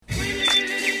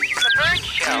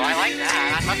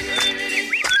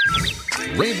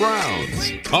Ray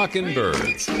Brown's Talking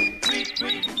Birds.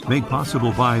 Made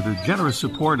possible by the generous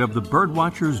support of the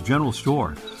Birdwatchers General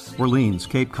Store, Orleans,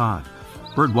 Cape Cod.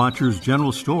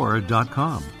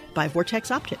 Birdwatchersgeneralstore.com. By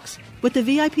Vortex Optics, with the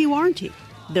VIP warranty,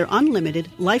 their unlimited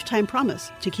lifetime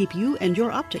promise to keep you and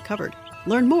your optic covered.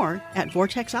 Learn more at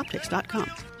vortexoptics.com.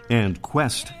 And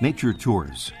Quest Nature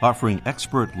Tours, offering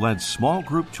expert-led small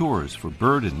group tours for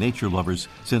bird and nature lovers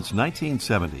since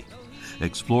 1970.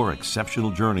 Explore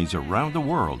exceptional journeys around the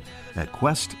world at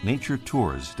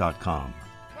questnaturetours.com.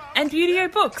 And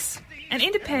Buteo Books, an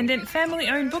independent,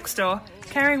 family-owned bookstore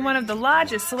carrying one of the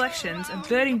largest selections of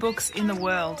birding books in the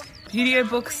world.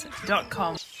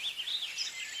 ButeoBooks.com.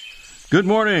 Good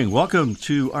morning. Welcome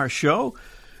to our show,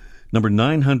 number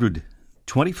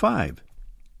 925.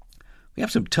 We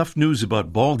have some tough news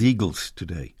about bald eagles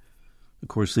today. Of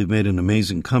course, they've made an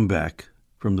amazing comeback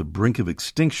from the brink of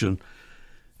extinction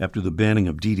after the banning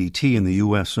of DDT in the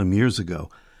U.S. some years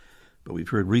ago. But we've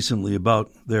heard recently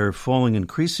about their falling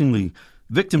increasingly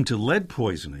victim to lead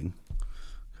poisoning,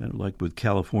 kind of like with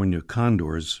California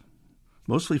condors,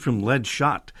 mostly from lead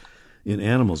shot in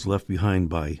animals left behind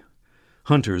by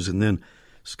hunters and then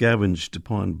scavenged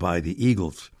upon by the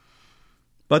eagles.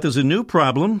 But there's a new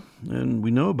problem, and we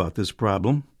know about this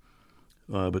problem,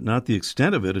 but not the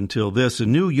extent of it until this. A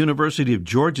new University of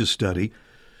Georgia study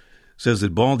says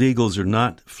that bald eagles are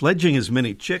not fledging as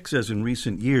many chicks as in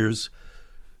recent years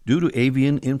due to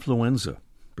avian influenza,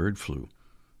 bird flu.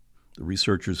 The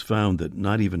researchers found that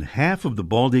not even half of the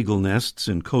bald eagle nests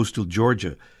in coastal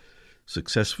Georgia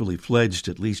successfully fledged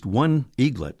at least one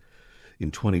eaglet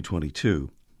in 2022.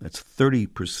 That's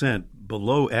 30%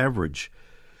 below average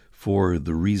for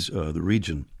the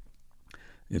region.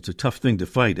 It's a tough thing to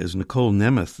fight. As Nicole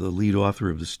Nemeth, the lead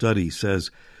author of the study, says,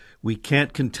 we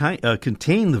can't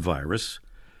contain the virus,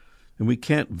 and we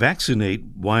can't vaccinate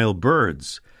wild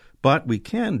birds, but we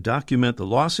can document the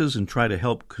losses and try to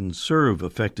help conserve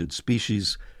affected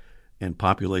species and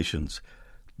populations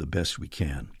the best we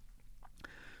can.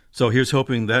 So here's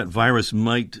hoping that virus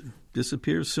might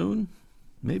disappear soon,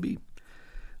 maybe.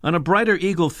 On a brighter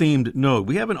eagle-themed note,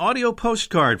 we have an audio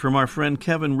postcard from our friend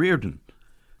Kevin Reardon.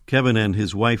 Kevin and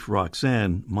his wife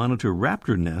Roxanne monitor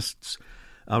raptor nests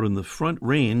out in the Front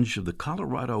Range of the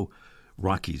Colorado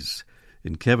Rockies.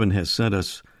 And Kevin has sent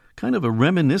us kind of a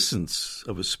reminiscence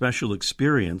of a special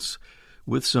experience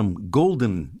with some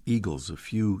golden eagles a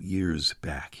few years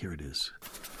back. Here it is.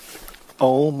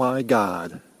 Oh my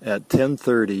God. At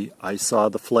 10:30, I saw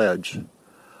the fledge.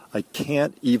 I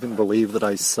can't even believe that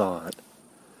I saw it.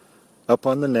 Up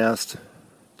on the nest,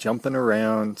 jumping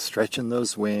around, stretching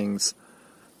those wings,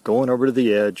 going over to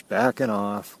the edge, backing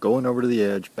off, going over to the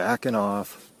edge, backing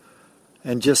off,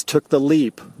 and just took the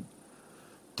leap.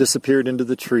 Disappeared into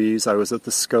the trees. I was at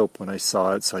the scope when I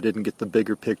saw it, so I didn't get the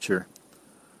bigger picture.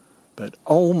 But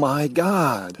oh my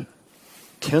God!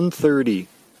 10:30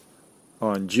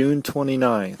 on June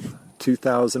 29th,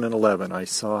 2011, I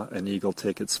saw an eagle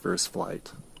take its first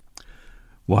flight.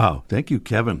 Wow. Thank you,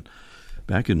 Kevin.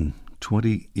 Back in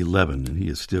 2011, and he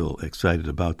is still excited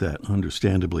about that,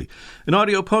 understandably. An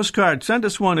audio postcard, send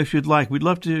us one if you'd like. We'd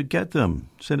love to get them.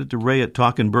 Send it to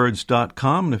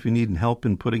ray@talkingbirds.com, and if you need help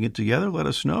in putting it together, let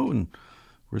us know, and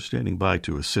we're standing by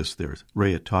to assist there,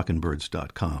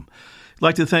 ray@talkingbirds.com. I'd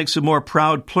like to thank some more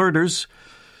proud plurters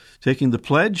taking the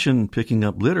pledge and picking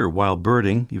up litter while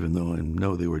birding, even though I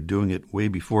know they were doing it way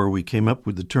before we came up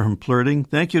with the term plurting.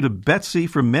 Thank you to Betsy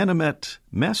from Manomet,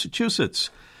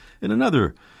 Massachusetts, and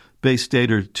another Bay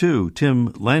Stater, too,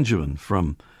 Tim Langevin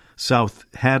from South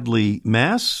Hadley,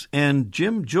 Mass., and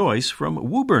Jim Joyce from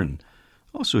Woburn,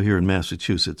 also here in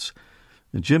Massachusetts.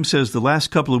 And Jim says the last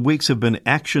couple of weeks have been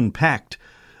action-packed.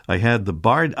 I had the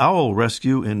barred owl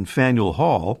rescue in Faneuil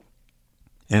Hall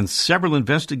and several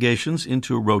investigations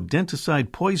into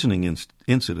rodenticide poisoning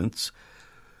incidents,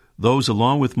 those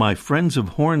along with my Friends of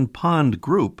Horn Pond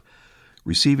group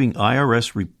receiving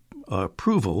IRS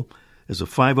approval as a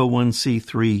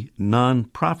 501c3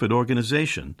 non-profit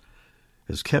organization,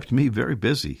 has kept me very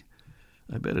busy.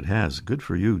 I bet it has. Good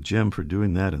for you, Jim, for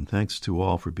doing that, and thanks to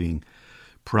all for being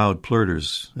proud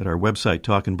plurters. At our website,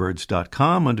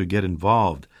 talkingbirds.com, under Get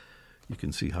Involved, you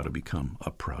can see how to become a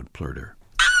proud plurter.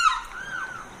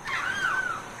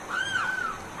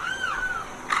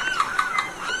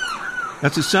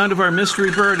 That's the sound of our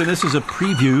mystery bird, and this is a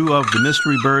preview of the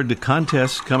mystery bird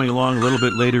contest coming along a little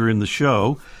bit later in the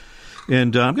show.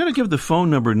 And I'm going to give the phone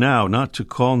number now, not to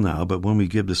call now, but when we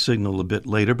give the signal a bit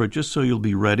later, but just so you'll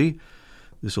be ready.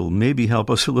 This will maybe help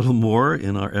us a little more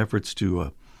in our efforts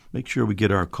to make sure we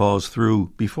get our calls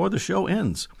through before the show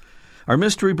ends. Our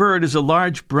mystery bird is a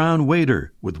large brown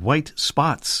wader with white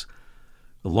spots,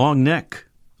 a long neck,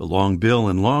 a long bill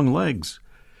and long legs,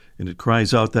 and it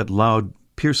cries out that loud,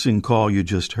 piercing call you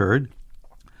just heard.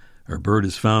 Our bird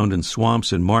is found in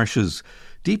swamps and marshes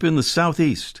deep in the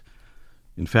southeast.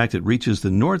 In fact, it reaches the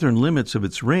northern limits of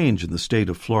its range in the state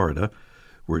of Florida,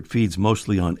 where it feeds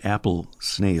mostly on apple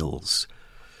snails.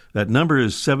 That number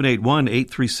is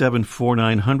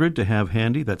 781-837-4900 to have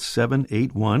handy. That's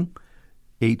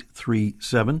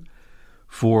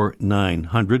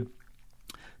 781-837-4900.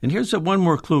 And here's one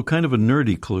more clue, kind of a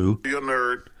nerdy clue. Be a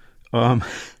nerd.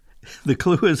 The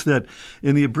clue is that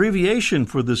in the abbreviation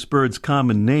for this bird's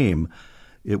common name,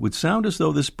 it would sound as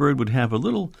though this bird would have a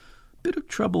little bit of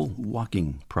trouble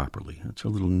walking properly. That's a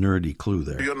little nerdy clue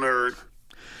there. Be a nerd.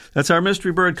 That's our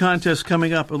Mystery Bird Contest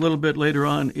coming up a little bit later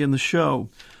on in the show.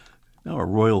 Now a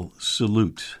royal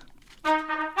salute.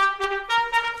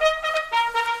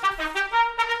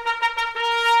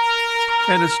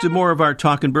 And it's to more of our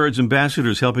Talking Birds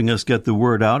ambassadors helping us get the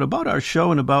word out about our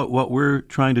show and about what we're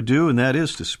trying to do, and that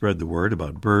is to spread the word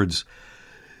about birds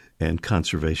and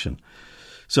conservation.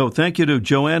 So thank you to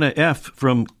Joanna F.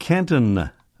 from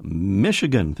Canton,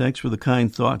 Michigan. Thanks for the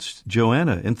kind thoughts,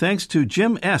 Joanna. And thanks to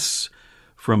Jim S.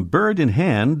 from Bird in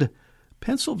Hand,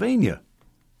 Pennsylvania.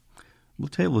 We'll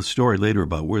tell the story later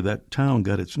about where that town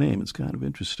got its name. It's kind of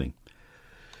interesting.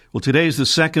 Well, today is the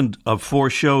second of 4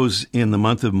 shows in the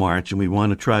month of March, and we want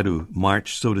to try to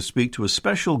march, so to speak, to a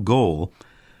special goal,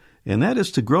 and that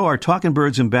is to grow our Talking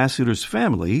Birds Ambassadors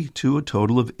family to a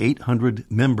total of 800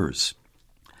 members.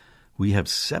 We have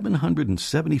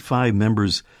 775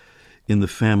 members in the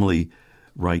family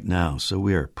right now, so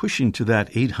we are pushing to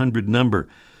that 800 number,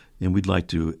 and we'd like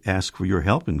to ask for your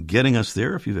help in getting us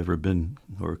there. If you've ever been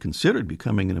or considered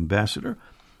becoming an ambassador,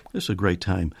 this is a great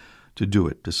time to do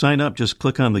it. To sign up, just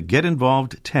click on the Get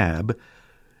Involved tab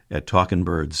at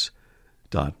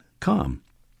talkingbirds.com.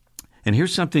 And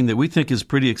here's something that we think is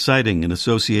pretty exciting in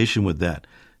association with that.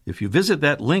 If you visit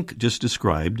that link just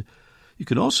described, you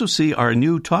can also see our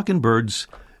new Talkin' Birds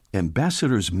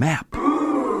Ambassadors Map.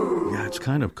 Yeah, it's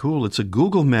kind of cool. It's a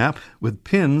Google map with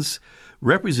pins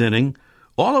representing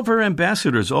all of our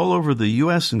ambassadors all over the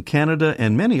U.S. and Canada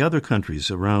and many other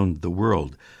countries around the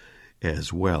world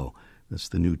as well. That's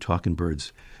the new Talkin'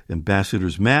 Birds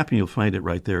Ambassadors Map, and you'll find it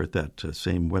right there at that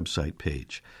same website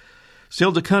page.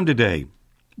 Still to come today,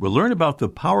 we'll learn about the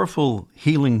powerful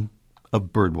healing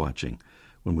of birdwatching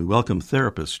when we welcome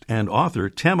therapist and author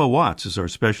Tama Watts as our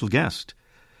special guest.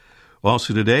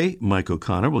 Also today, Mike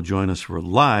O'Connor will join us for a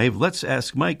live Let's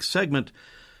Ask Mike segment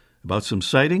about some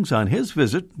sightings on his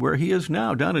visit where he is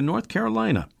now down in North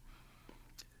Carolina.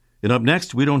 And up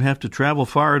next, we don't have to travel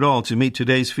far at all to meet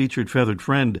today's featured feathered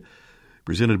friend,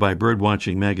 presented by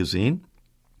Birdwatching Magazine.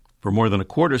 For more than a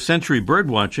quarter century,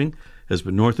 Birdwatching has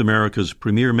been North America's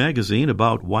premier magazine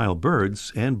about wild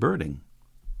birds and birding.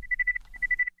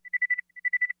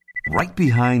 Right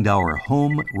behind our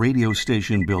home radio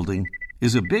station building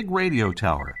is a big radio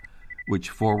tower,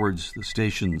 which forwards the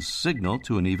station's signal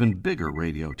to an even bigger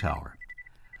radio tower.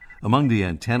 Among the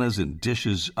antennas and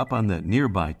dishes up on that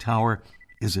nearby tower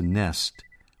is a nest,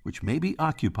 which may be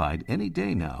occupied any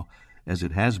day now, as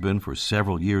it has been for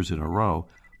several years in a row,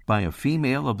 by a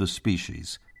female of the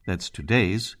species that's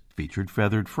today's featured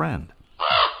feathered friend.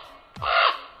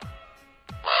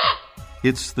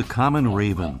 It's the common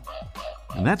raven,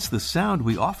 and that's the sound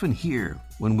we often hear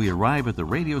when we arrive at the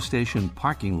radio station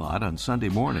parking lot on Sunday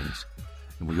mornings,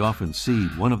 and we often see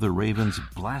one of the ravens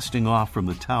blasting off from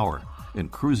the tower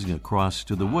and cruising across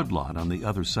to the woodlot on the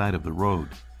other side of the road.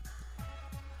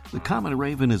 The common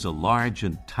raven is a large,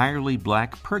 entirely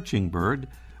black perching bird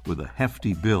with a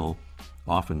hefty bill,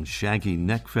 often shaggy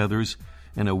neck feathers,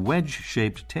 and a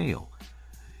wedge-shaped tail.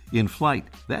 In flight,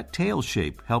 that tail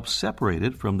shape helps separate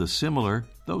it from the similar,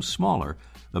 though smaller,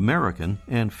 American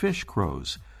and fish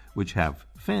crows, which have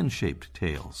fan-shaped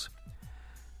tails.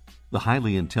 The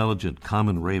highly intelligent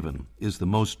common raven is the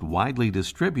most widely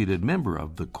distributed member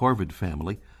of the corvid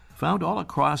family, found all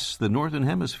across the northern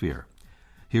hemisphere.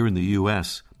 Here in the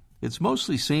U.S., it's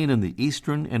mostly seen in the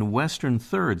eastern and western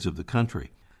thirds of the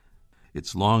country.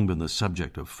 It's long been the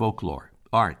subject of folklore,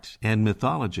 art, and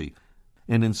mythology,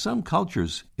 and in some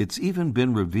cultures, it's even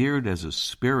been revered as a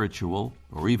spiritual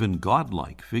or even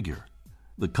godlike figure.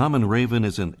 The common raven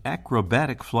is an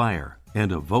acrobatic flyer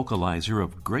and a vocalizer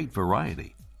of great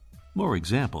variety. More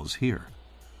examples here.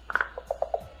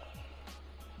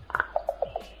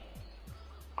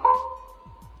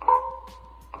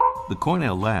 The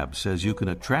Cornell Lab says you can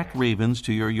attract ravens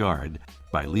to your yard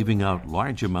by leaving out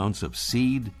large amounts of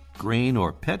seed, grain,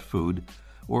 or pet food,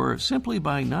 or simply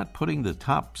by not putting the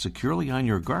top securely on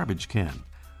your garbage can,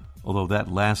 although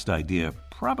that last idea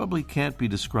probably can't be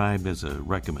described as a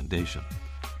recommendation.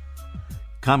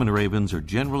 Common ravens are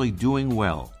generally doing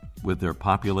well, with their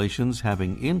populations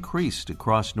having increased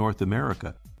across North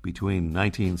America between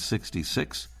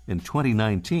 1966 and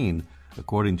 2019,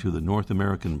 according to the North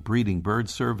American Breeding Bird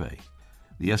Survey.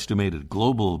 The estimated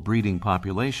global breeding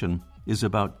population is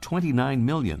about 29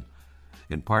 million,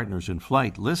 and Partners in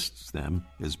Flight lists them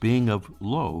as being of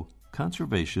low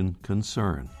conservation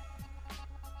concern.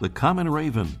 The common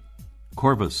raven,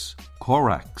 Corvus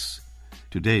corax,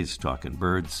 today's Talkin'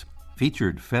 Birds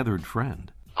featured feathered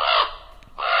friend.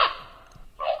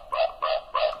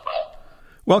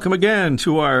 Welcome again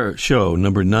to our show,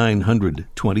 number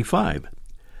 925.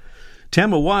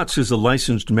 Tama Watts is a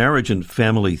licensed marriage and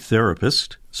family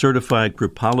therapist, certified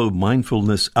Kripalu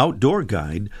mindfulness outdoor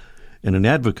guide, and an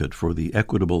advocate for the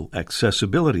equitable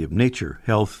accessibility of nature,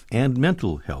 health, and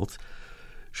mental health.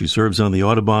 She serves on the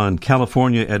Audubon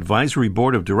California Advisory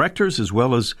Board of Directors as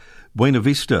well as Buena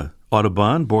Vista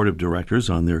Audubon Board of Directors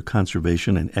on their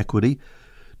conservation and equity,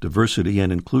 diversity,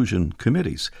 and inclusion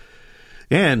committees.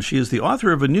 And she is the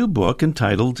author of a new book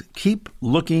entitled Keep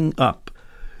Looking Up,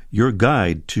 Your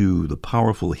Guide to the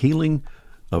Powerful Healing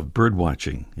of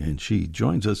Birdwatching. And she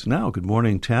joins us now. Good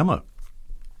morning, Tama.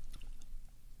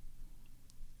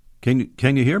 Can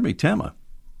you hear me, Tama?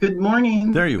 Good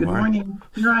morning. There you are. Good morning.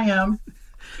 Here I am.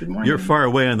 Good morning. You're far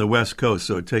away on the West Coast,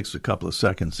 so it takes a couple of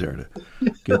seconds there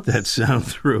to get that sound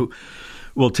through.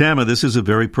 Well, Tama, this is a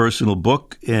very personal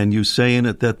book, and you say in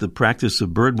it that the practice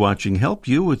of birdwatching helped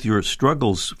you with your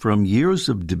struggles from years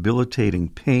of debilitating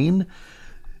pain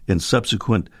and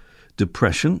subsequent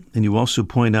depression. And you also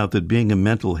point out that being a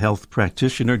mental health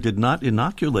practitioner did not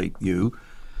inoculate you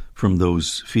from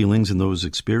those feelings and those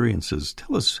experiences.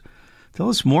 Tell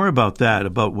us more about that,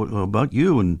 about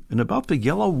you and about the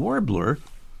yellow warbler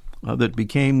that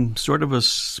became sort of a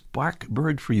spark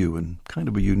bird for you in kind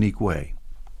of a unique way.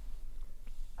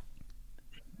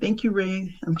 Thank you,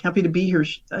 Ray. I'm happy to be here.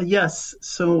 Yes,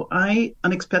 so I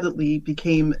unexpectedly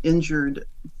became injured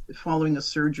following a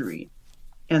surgery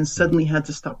and suddenly had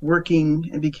to stop working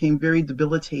and became very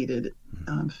debilitated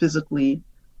physically.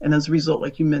 And as a result,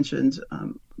 like you mentioned,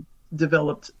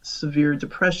 developed severe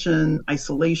depression,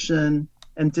 isolation,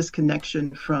 and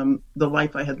disconnection from the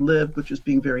life I had lived, which was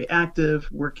being very active,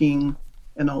 working,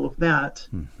 and all of that.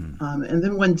 Mm-hmm. And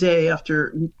then one day,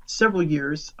 after several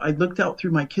years, I looked out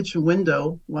through my kitchen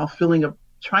window while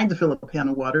trying to fill up a pan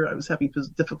of water. I was having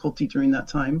difficulty during that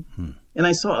time. And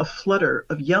I saw a flutter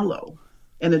of yellow.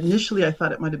 And initially, I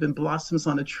thought it might have been blossoms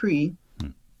on a tree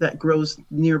that grows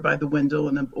nearby the window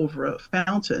and over a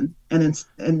fountain.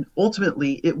 And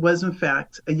ultimately, it was, in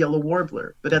fact, a yellow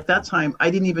warbler. But at that time, I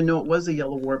didn't even know it was a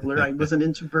yellow warbler. I wasn't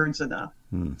into birds enough.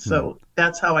 Mm-hmm. So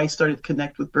that's how I started to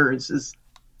connect with birds, is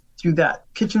through that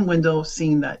kitchen window,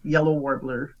 seeing that yellow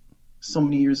warbler so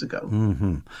many years ago.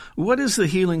 Mm-hmm. What is the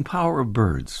healing power of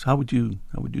birds? How would you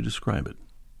describe it?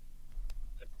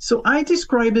 So I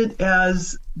describe it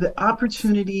as the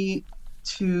opportunity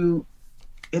to,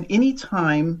 at any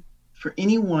time, for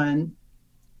anyone,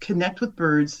 connect with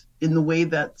birds in the way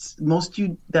that's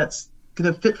going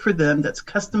to fit for them, that's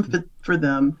custom fit for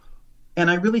them. And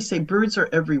I really say birds are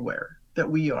everywhere that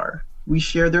we are. We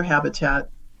share their habitat.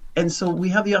 And so we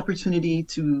have the opportunity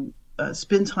to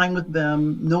spend time with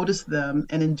them, notice them,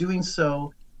 and in doing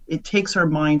so, it takes our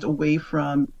mind away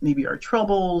from maybe our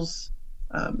troubles,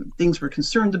 things we're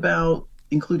concerned about,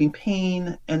 including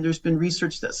pain. And there's been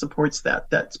research that supports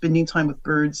that spending time with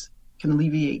birds can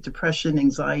alleviate depression,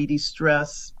 anxiety,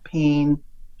 stress, pain,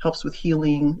 helps with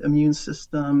healing, immune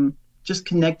system, just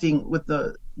connecting with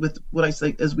what I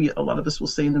say, a lot of us will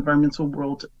say in the environmental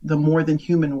world, the more than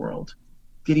human world.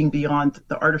 Getting beyond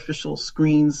the artificial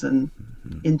screens and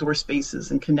indoor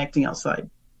spaces and connecting outside.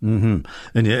 Mm-hmm.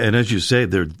 And as you say,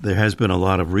 there has been a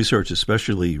lot of research,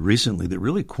 especially recently, that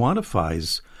really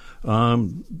quantifies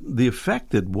the effect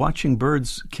that watching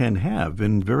birds can have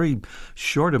in very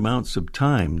short amounts of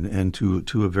time, and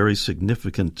to a very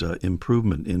significant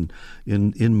improvement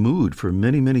in mood for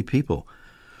many, many people.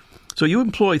 So you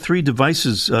employ 3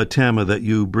 devices, Tama, that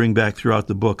you bring back throughout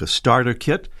the book: a starter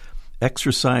kit,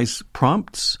 exercise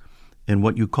prompts, and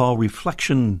what you call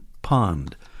reflection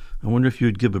pond. I wonder if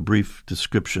you'd give a brief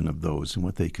description of those and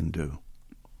what they can do.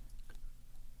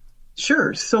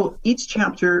 Sure. So each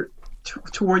chapter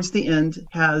towards the end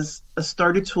has a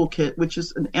starter toolkit, which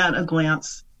is an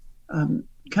at-a-glance kind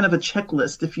of a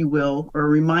checklist, if you will, or a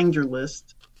reminder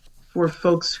list for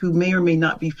folks who may or may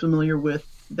not be familiar with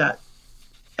that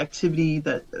activity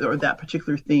or that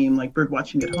particular theme, like bird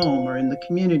watching at home or in the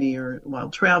community or while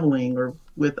traveling or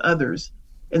with others.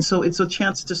 And so it's a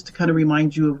chance just to kind of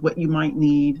remind you of what you might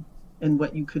need and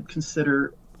what you could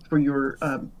consider for your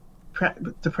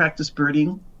to practice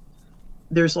birding.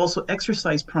 there's also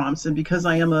exercise prompts. And because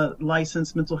I am a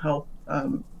licensed mental health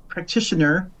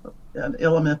practitioner, an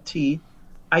LMFT,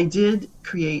 I did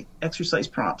create exercise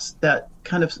prompts that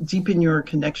kind of deepen your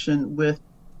connection with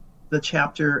the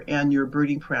chapter and your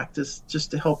birding practice,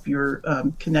 just to help your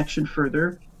connection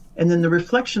further. And then the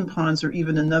reflection ponds are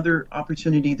even another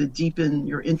opportunity to deepen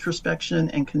your introspection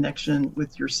and connection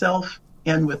with yourself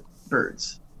and with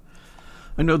birds.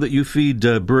 I know that you feed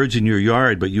birds in your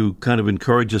yard, but you kind of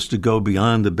encourage us to go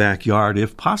beyond the backyard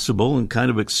if possible and kind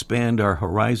of expand our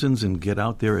horizons and get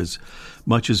out there as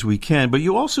much as we can. But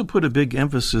you also put a big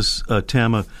emphasis,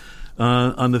 Tama,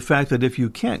 on the fact that if you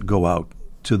can't go out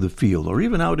to the field or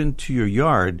even out into your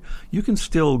yard, you can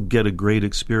still get a great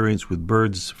experience with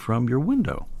birds from your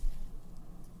window.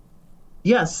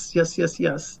 Yes.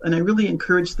 And I really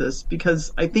encourage this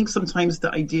because I think sometimes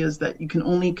the idea is that you can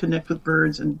only connect with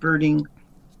birds and birding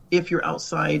if you're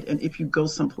outside and if you go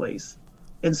someplace.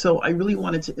 And so I really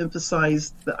wanted to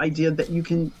emphasize the idea that you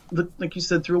can look, like you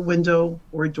said, through a window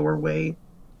or a doorway.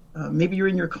 Maybe you're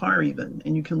in your car even,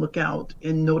 and you can look out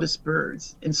and notice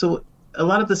birds. And so a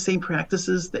lot of the same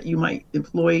practices that you might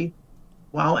employ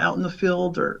while out in the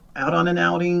field or out on an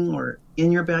outing or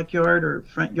in your backyard or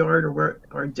front yard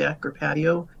or deck or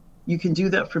patio, you can do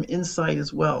that from inside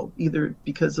as well, either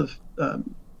because of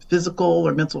physical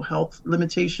or mental health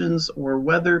limitations or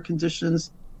weather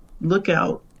conditions. Look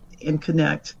out and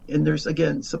connect. And there's,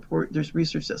 again, support. There's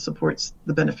research that supports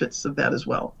the benefits of that as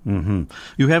well. Mm-hmm.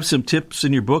 You have some tips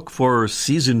in your book for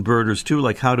seasoned birders, too,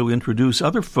 like how to introduce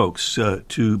other folks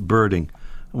to birding.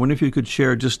 I wonder if you could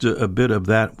share just a bit of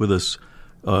that with us,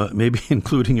 maybe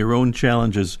including your own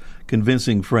challenges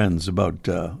convincing friends about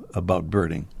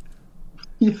birding.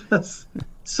 Yes.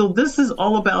 So this is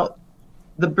all about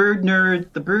the bird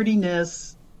nerd, the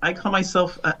birdiness. I call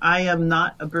myself, I am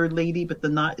not a bird lady, but the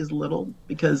not is little,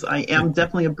 because I am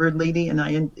definitely a bird lady, and I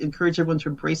encourage everyone to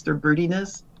embrace their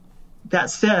birdiness.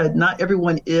 That said, not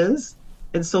everyone is.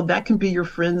 And so that can be your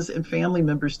friends and family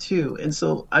members too. And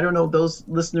so I don't know, those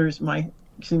listeners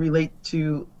can relate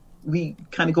to, we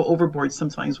kind of go overboard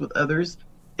sometimes with others.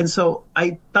 And so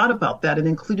I thought about that and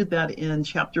included that in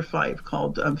chapter 5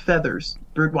 called Feathers,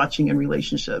 Bird Watching and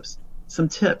Relationships. Some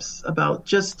tips about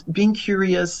just being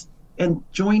curious and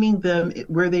joining them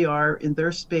where they are in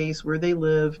their space, where they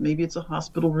live. Maybe it's a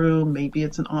hospital room, maybe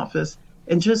it's an office,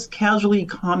 and just casually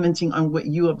commenting on what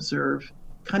you observe,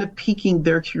 kind of piquing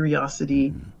their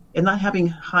curiosity and not having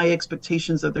high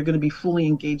expectations that they're going to be fully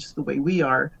engaged the way we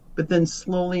are, but then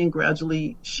slowly and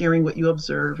gradually sharing what you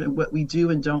observe and what we do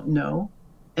and don't know.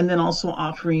 And then also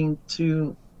offering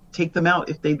to take them out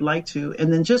if they'd like to,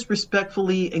 and then just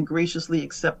respectfully and graciously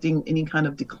accepting any kind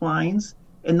of declines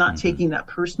and not taking that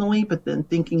personally, but then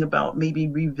thinking about maybe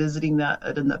revisiting that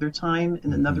at another time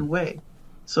in another way.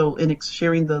 So in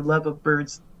sharing the love of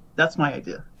birds, that's my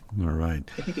idea. All right.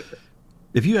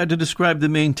 If you had to describe the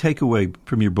main takeaway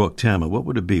from your book, Tama, what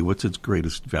would it be? What's its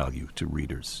greatest value to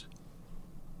readers?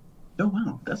 Oh,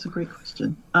 wow. That's a great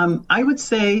question. I would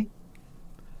say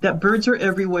that birds are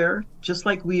everywhere, just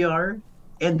like we are,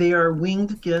 and they are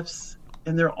winged gifts,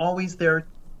 and they're always there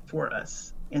for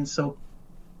us. And so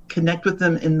connect with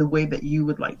them in the way that you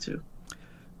would like to.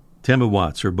 Tama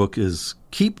Watts, her book is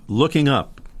Keep Looking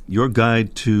Up, Your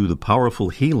Guide to the Powerful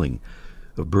Healing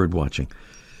of Bird Watching.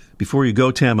 Before you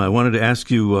go, Tama, I wanted to ask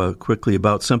you quickly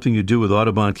about something you do with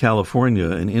Audubon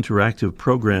California, an interactive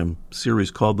program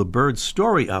series called the Bird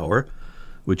Story Hour,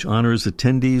 which honors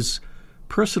attendees'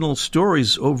 personal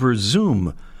stories over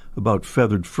Zoom about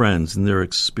feathered friends and their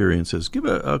experiences. Give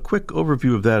a quick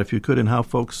overview of that, if you could, and how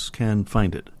folks can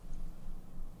find it.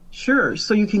 Sure.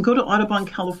 So you can go to Audubon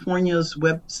California's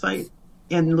website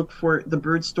and look for the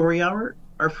Bird Story Hour.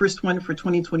 Our first one for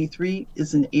 2023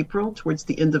 is in April, towards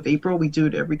the end of April. We do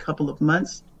it every couple of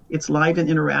months. It's live and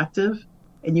interactive,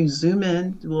 and you zoom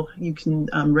in. You can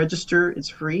register. It's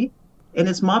free, and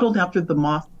it's modeled after the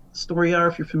Moth Story Hour,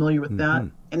 if you're familiar with that.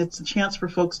 And it's a chance for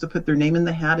folks to put their name in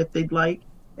the hat if they'd like,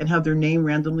 and have their name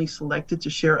randomly selected to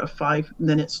share a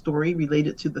 5-minute story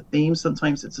related to the theme.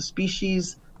 Sometimes it's a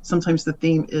species. Sometimes the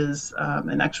theme is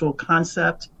an actual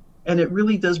concept. And it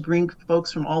really does bring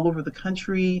folks from all over the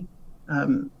country.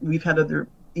 We've had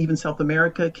even South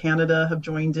America, Canada have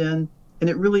joined in. And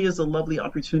it really is a lovely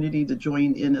opportunity to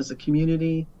join in as a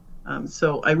community.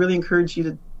 So I really encourage you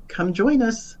to come join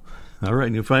us. All right.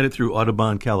 And you'll find it through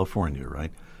Audubon, California,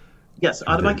 right? Yes,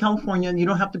 Audubon, California. And you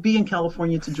don't have to be in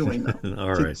California to join them.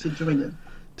 All right. To join in.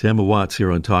 Tama Watts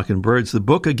here on Talking Birds. The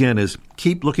book, again, is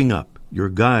Keep Looking Up, Your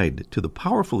Guide to the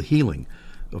Powerful Healing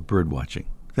of Bird Watching.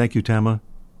 Thank you, Tama.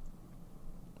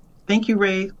 Thank you,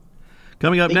 Ray.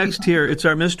 Coming up next here, it's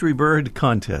our Mystery Bird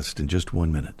Contest in just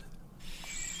 1 minute.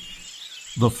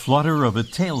 The flutter of a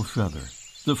tail feather,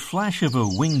 the flash of a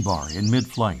wing bar in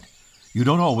mid-flight. You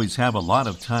don't always have a lot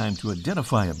of time to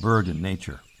identify a bird in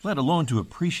nature, let alone to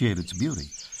appreciate its beauty.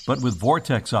 But with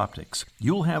Vortex Optics,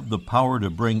 you'll have the power to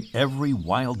bring every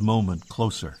wild moment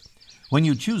closer. When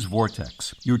you choose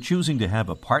Vortex, you're choosing to have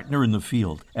a partner in the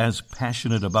field as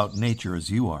passionate about nature as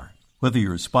you are. Whether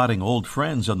you're spotting old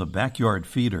friends on the backyard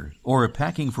feeder or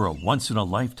packing for a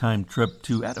once-in-a-lifetime trip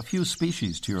to add a few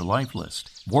species to your life list,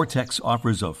 Vortex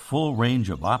offers a full range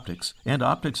of optics and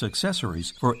optics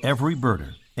accessories for every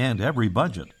birder and every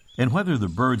budget. And whether the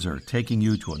birds are taking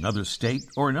you to another state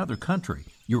or another country,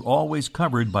 you're always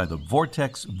covered by the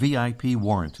Vortex VIP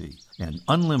warranty, an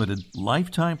unlimited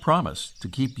lifetime promise to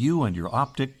keep you and your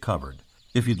optic covered.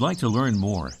 If you'd like to learn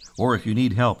more, or if you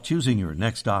need help choosing your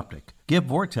next optic, give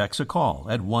Vortex a call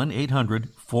at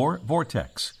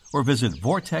 1-800-4VORTEX or visit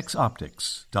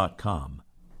vortexoptics.com.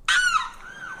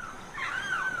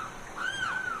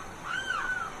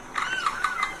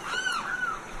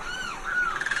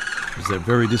 There's that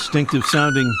very distinctive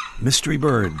sounding mystery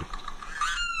bird.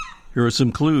 Here are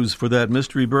some clues for that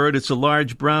mystery bird. It's a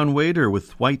large brown wader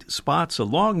with white spots, a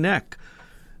long neck,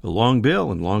 a long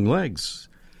bill, and long legs.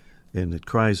 And it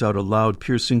cries out a loud,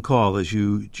 piercing call, as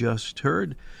you just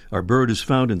heard. Our bird is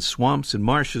found in swamps and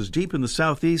marshes deep in the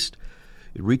southeast.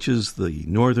 It reaches the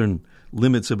northern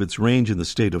limits of its range in the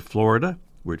state of Florida,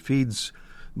 where it feeds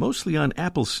mostly on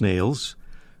apple snails.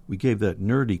 We gave that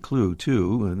nerdy clue,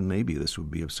 too, and maybe this would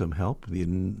be of some help.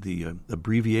 The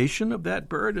abbreviation of that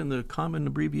bird and the common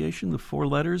abbreviation, the 4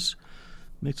 letters,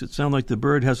 makes it sound like the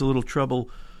bird has a little trouble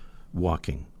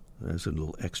walking. There's a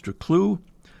little extra clue.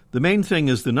 The main thing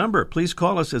is the number. Please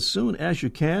call us as soon as you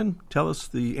can. Tell us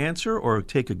the answer or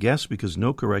take a guess, because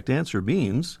no correct answer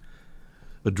means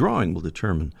a drawing will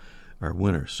determine our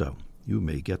winner. So you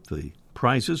may get the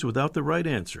prizes without the right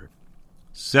answer.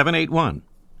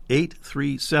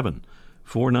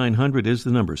 781-837-4900 is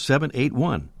the number.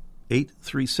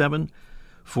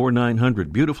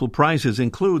 781-837-4900. Beautiful prizes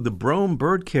include the Brome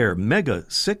Bird Care Mega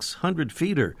 600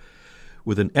 feeder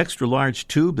with an extra-large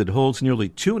tube that holds nearly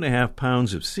 2.5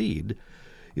 pounds of seed.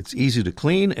 It's easy to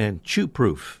clean and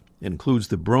chew-proof. It includes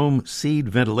the Brome seed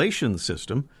ventilation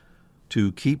system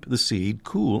to keep the seed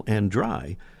cool and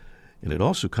dry. And it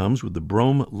also comes with the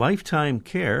Brome Lifetime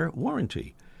Care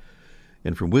warranty.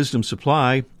 And from Wisdom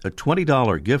Supply, a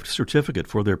 $20 gift certificate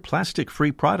for their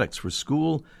plastic-free products for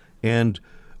school and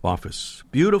office.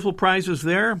 Beautiful prizes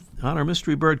there on our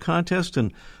Mystery Bird Contest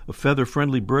and a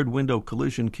feather-friendly bird window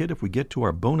collision kit. If we get to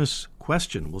our bonus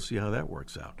question, we'll see how that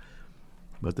works out.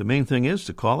 But the main thing is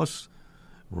to call us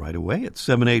right away at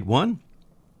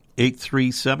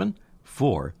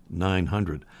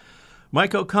 781-837-4900.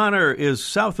 Mike O'Connor is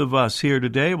south of us here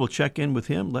today. We'll check in with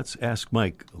him. Let's ask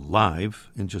Mike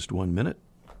live in just 1 minute.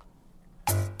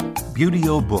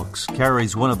 Buteo Books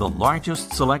carries one of the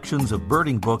largest selections of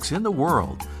birding books in the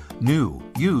world. New,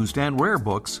 used, and rare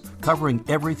books covering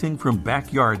everything from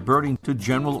backyard birding to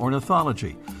general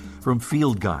ornithology, from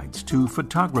field guides to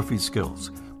photography skills,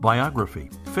 biography,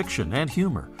 fiction, and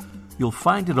humor. You'll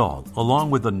find it all, along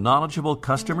with the knowledgeable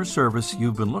customer service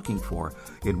you've been looking for,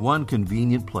 in one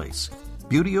convenient place.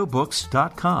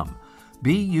 ButeoBooks.com.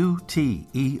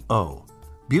 B-U-T-E-O.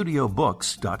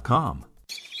 ButeoBooks.com.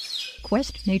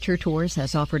 Quest Nature Tours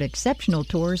has offered exceptional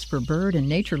tours for bird and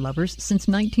nature lovers since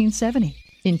 1970.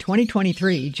 In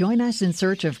 2023, join us in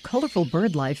search of colorful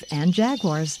bird life and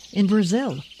jaguars in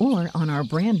Brazil or on our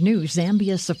brand new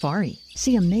Zambia safari.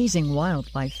 See amazing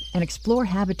wildlife and explore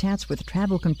habitats with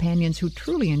travel companions who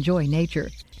truly enjoy nature.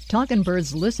 Talkin'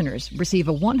 Birds listeners receive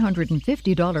a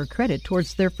 $150 credit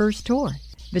towards their first tour.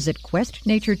 Visit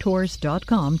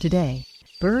questnaturetours.com today.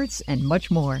 Birds and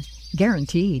much more.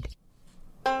 Guaranteed.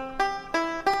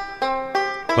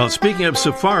 Well, speaking of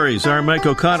safaris, our Mike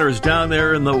O'Connor is down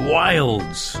there in the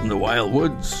wilds, in the wild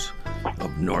woods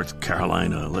of North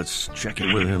Carolina. Let's check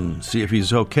in with him, see if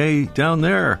he's okay down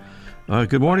there.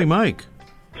 Good morning, Mike.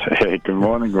 Hey, good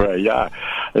morning, Ray. Yeah.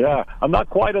 I'm not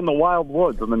quite in the wild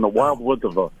woods. I'm in the wild woods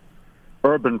of a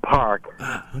urban park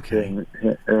in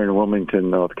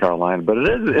Wilmington, North Carolina. But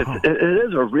it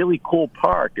is a really cool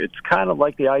park. It's kind of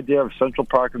like the idea of Central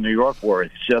Park in New York, where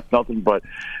it's just nothing but,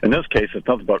 in this case, it's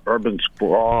nothing but urban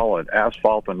sprawl and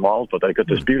asphalt and malls. But they got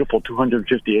this beautiful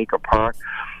 250-acre park,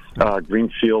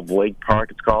 Greenfield Lake Park,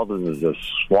 it's called, and there's a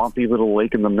swampy little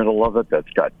lake in the middle of it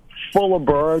that's got full of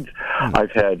birds.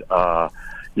 I've had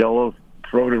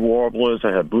yellow-throated warblers.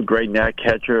 I had blue-gray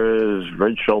gnatcatchers,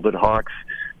 red-shouldered hawks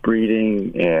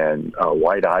breeding, and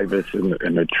white ibis in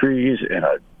the trees, and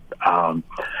an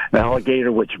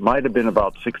alligator, which might have been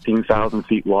about 16,000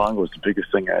 feet long, was the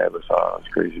biggest thing I ever saw. It was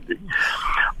crazy big.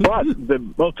 But the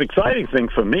most exciting thing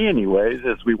for me, anyways,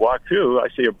 as we walk through, I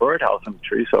see a birdhouse in the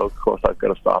tree, so of course I've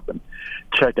got to stop and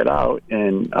check it out.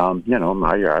 And, in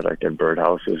my yard, I get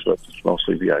birdhouses, but it's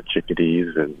mostly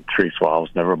chickadees and tree swallows,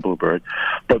 never a bluebird.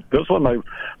 But this one I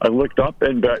looked up,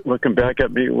 and looking back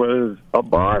at me was a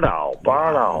barred owl.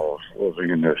 Barred owls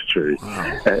living in this tree.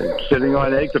 Wow. And sitting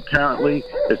on eggs, apparently.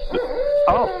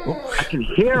 I can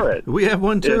hear it. We have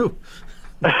one, too.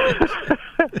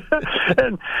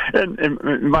 and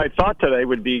my thought today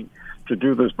would be to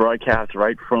do this broadcast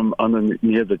right from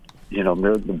near the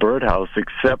birdhouse,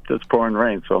 except it's pouring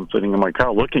rain. So I'm sitting in my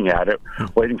car looking at it,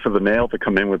 waiting for the mail to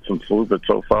come in with some food. But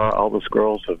so far, all the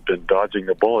squirrels have been dodging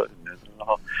the bullet, and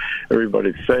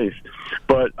everybody's safe.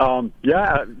 But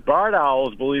barred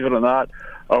owls, believe it or not,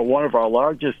 are one of our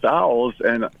largest owls,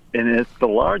 and it's the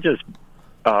largest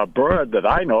bird that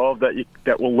I know of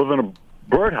that will live in a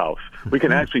birdhouse. We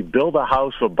can actually build a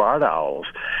house for barred owls,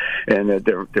 and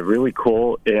they're really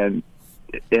cool. And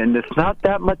it's not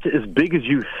that much as big as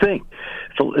you think.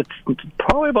 So it's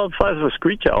probably about the size of a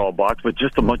screech owl box, but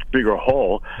just a much bigger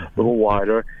hole, a little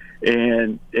wider.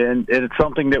 And it's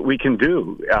something that we can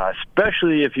do,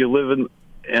 especially if you live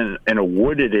in a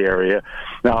wooded area.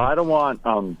 Now, I don't want.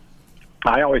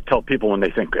 I always tell people when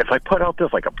they think, if I put out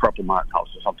this like a Purple Mountain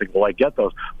house or something, will I get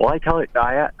those? Well, I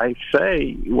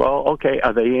say, well, okay,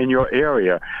 are they in your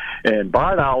area? And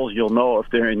barred owls, you'll know if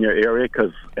they're in your area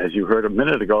because, as you heard a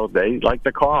minute ago, they like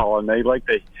to call, and you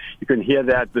can hear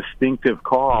that distinctive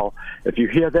call. If you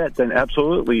hear that, then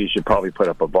absolutely you should probably put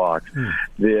up a box.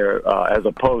 There, as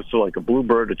opposed to like a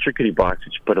bluebird or chickadee box,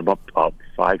 that you put them up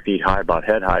 5 feet high, about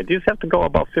head high. These have to go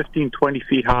about 15, 20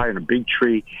 feet high in a big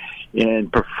tree.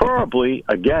 And preferably,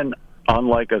 again,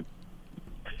 unlike a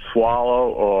swallow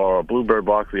or a bluebird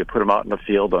box, where you put them out in the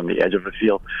field, on the edge of a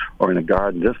field, or in a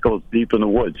garden, this goes deep in the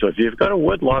woods. So if you've got a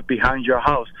wood lot behind your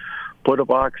house, put a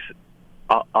box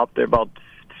up there about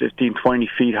 15, 20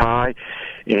 feet high,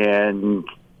 and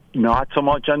not so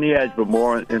much on the edge, but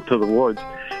more into the woods.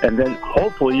 And then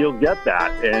hopefully you'll get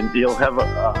that, and you'll have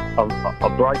a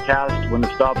broadcast when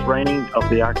it stops raining of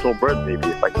the actual bird, maybe,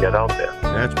 if I get out there.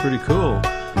 That's pretty cool.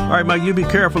 All right, Mike, you be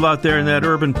careful out there in that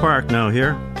urban park now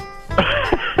here.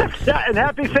 Yeah, and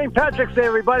happy St. Patrick's Day,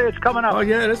 everybody. It's coming up. Oh,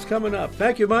 yeah, it's coming up.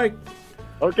 Thank you, Mike.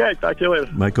 Okay, talk to you later.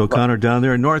 Mike O'Connor down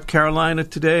there in North Carolina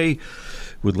today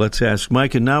with Let's Ask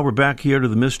Mike. And now we're back here to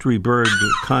the Mystery Bird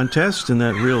Contest. And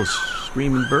that real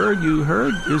screaming bird you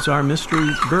heard is our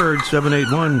Mystery Bird.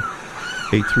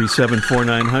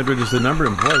 781-837-4900 is the number.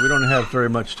 And boy, we don't have very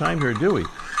much time here, do we?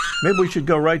 Maybe we should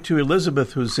go right to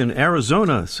Elizabeth, who's in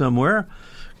Arizona somewhere.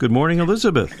 Good morning,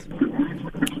 Elizabeth.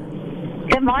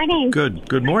 Good morning.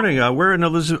 Good morning. We're in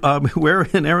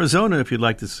Arizona, if you'd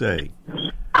like to say.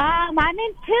 I'm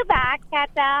in Tubac at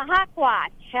the Hawk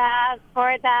Watch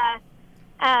for the.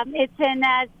 It's in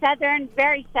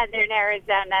very southern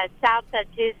Arizona, south of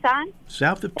Tucson.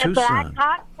 South of the Tucson. Black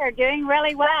Hawks are doing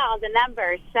really well. The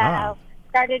numbers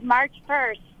started March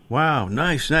 1st. Wow,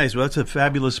 nice. Well, that's a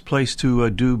fabulous place to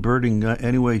do birding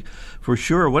anyway, for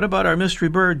sure. What about our mystery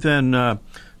bird then,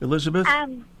 Elizabeth?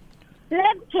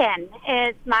 Lipkin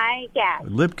is my guess.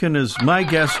 Lipkin is my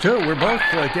guess, too. We're both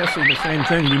guessing the same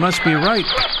thing. We must be right.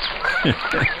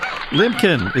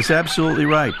 Lipkin is absolutely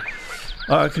right.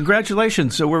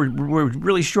 Congratulations. So we're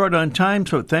really short on time,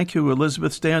 so thank you,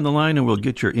 Elizabeth. Stay on the line, and we'll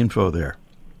get your info there.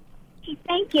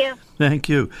 Thank you. Thank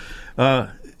you.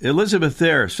 Elizabeth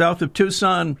there, south of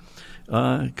Tucson,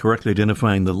 correctly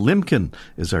identifying the Limkin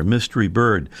as our mystery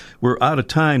bird. We're out of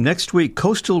time. Next week,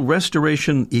 coastal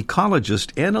restoration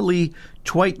ecologist Annalee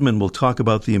Twietman will talk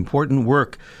about the important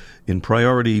work in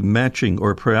priority matching,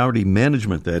 or priority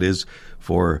management, that is,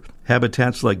 for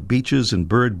habitats like beaches and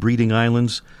bird breeding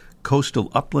islands,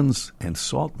 coastal uplands, and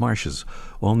salt marshes.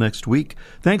 All next week.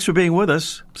 Thanks for being with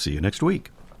us. See you next week.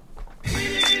 The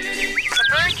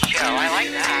Bird Show. I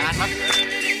like that.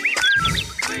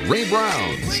 Ray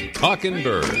Brown's Talkin'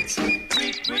 Birds.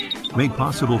 Made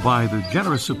possible by the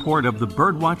generous support of the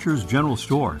Birdwatchers General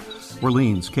Store,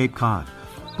 Orleans, Cape Cod.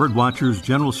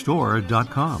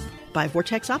 Birdwatchersgeneralstore.com. By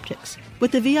Vortex Optics.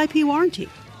 With the VIP warranty,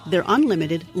 their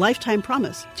unlimited lifetime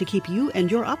promise to keep you and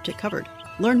your optic covered.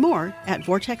 Learn more at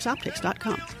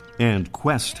vortexoptics.com. And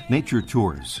Quest Nature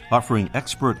Tours, offering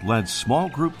expert-led small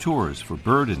group tours for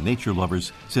bird and nature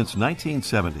lovers since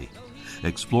 1970.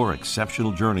 Explore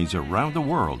exceptional journeys around the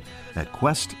world at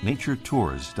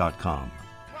questnaturetours.com.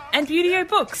 And Buteo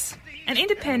Books, an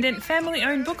independent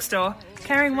family-owned bookstore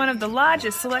carrying one of the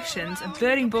largest selections of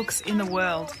birding books in the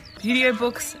world.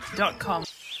 ButeoBooks.com.